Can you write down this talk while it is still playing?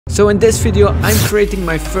So in this video I'm creating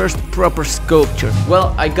my first proper sculpture.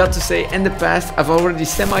 Well, I got to say, in the past I've already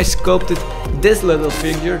semi-sculpted this little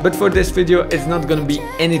figure, but for this video it's not gonna be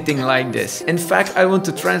anything like this. In fact, I want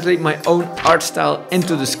to translate my own art style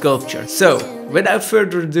into the sculpture. So without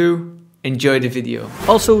further ado, enjoy the video.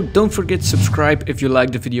 Also, don't forget to subscribe if you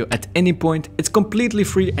like the video at any point. It's completely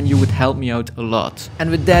free and you would help me out a lot.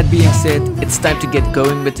 And with that being said, it's time to get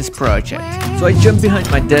going with this project. So I jumped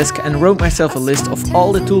behind my desk and wrote myself a list of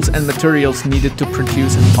all the tools and materials needed to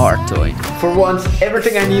produce an art toy. For once,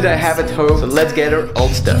 everything I need I have at home, so let's gather all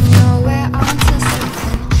the stuff.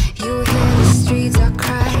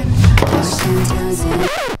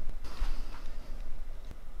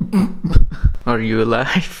 Are you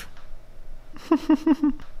alive?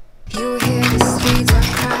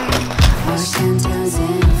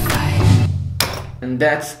 And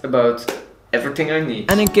that's about everything I need.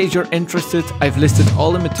 And in case you're interested, I've listed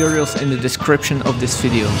all the materials in the description of this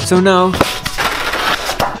video. So now,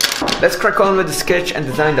 let's crack on with the sketch and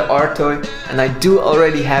design the art toy. And I do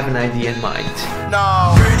already have an idea in mind.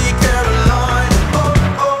 No.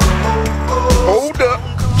 Hold up.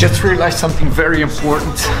 Just realized something very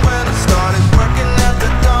important.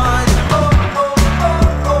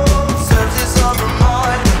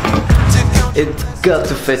 It got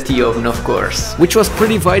to fit the oven, of course. Which was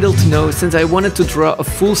pretty vital to know, since I wanted to draw a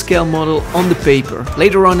full-scale model on the paper.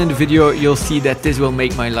 Later on in the video you'll see that this will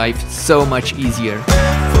make my life so much easier.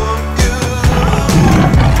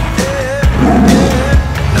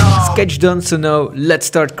 Sketch done, so now let's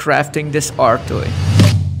start crafting this art toy.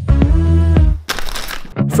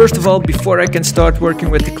 First of all, before I can start working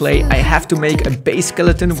with the clay, I have to make a base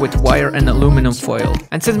skeleton with wire and aluminum foil.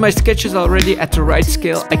 And since my sketch is already at the right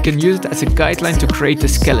scale, I can use it as a guideline to create the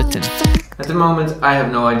skeleton. At the moment, I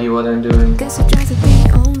have no idea what I'm doing. Guess I'd rather be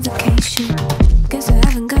on vacation. Guess I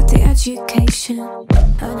haven't got the education. I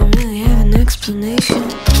don't really have an explanation.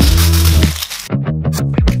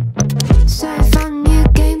 So I found a new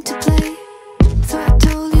game to play. Thought I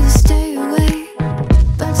told you to stay away,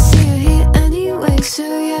 but I see you here anyway. So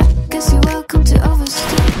yeah, guess you're welcome to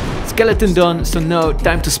overstay. Skeleton done, so now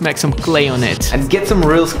time to smack some clay on it and get some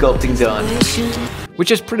real sculpting done.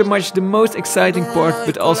 Which is pretty much the most exciting part,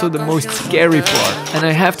 but also the most scary part. And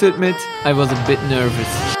I have to admit, I was a bit nervous.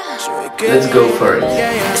 Let's go for it.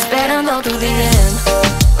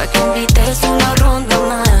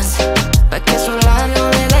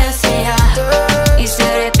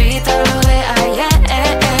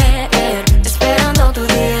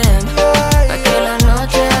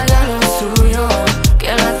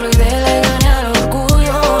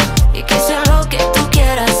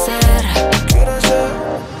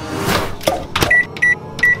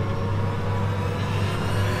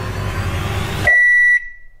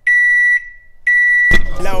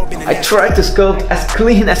 I tried to sculpt as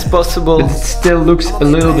clean as possible, but it still looks a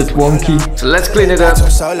little bit wonky. So let's clean it up.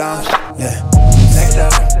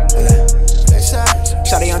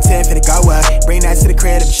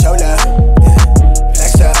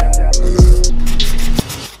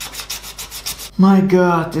 My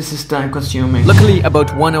god, this is time consuming. Luckily,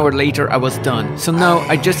 about 1 hour later I was done. So now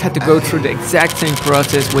I just had to go through the exact same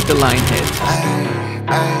process with the line head.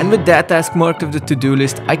 And with that task marked off the to-do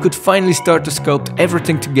list, I could finally start to sculpt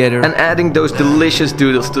everything together and adding those delicious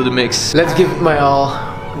doodles to the mix. Let's give it my all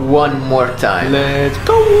one more time. Let's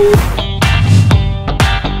go!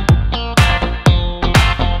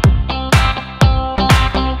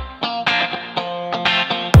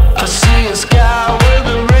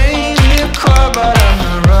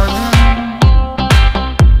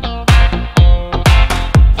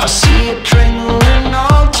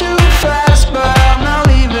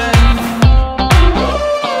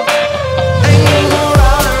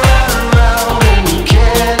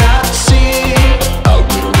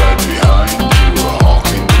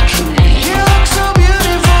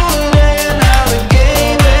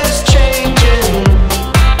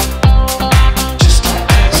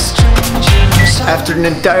 After an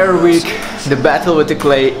entire week, the battle with the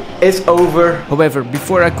clay is over. However,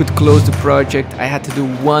 before I could close the project, I had to do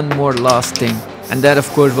one more last thing. And that of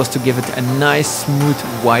course was to give it a nice smooth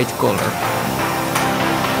white color.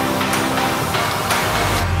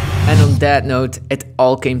 And on that note, it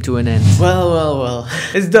all came to an end. Well,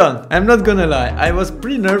 it's done. I'm not gonna lie, I was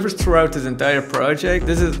pretty nervous throughout this entire project.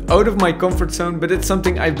 This is out of my comfort zone, but it's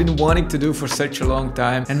something I've been wanting to do for such a long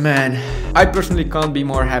time. And man, I personally can't be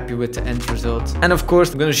more happy with the end result. And of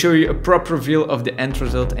course, I'm gonna show you a proper reveal of the end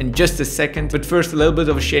result in just a second. But first, a little bit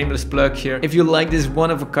of a shameless plug here. If you like this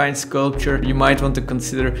one-of-a-kind sculpture, you might want to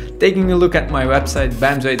consider taking a look at my website,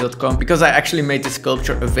 bamsway.com, because I actually made the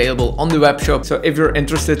sculpture available on the web shop. So if you're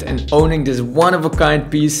interested in and owning this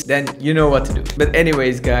one-of-a-kind piece, then you know what to do. But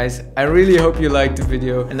anyways guys, I really hope you liked the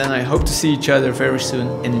video, and then I hope to see each other very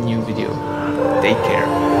soon in a new video. Take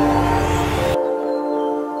care.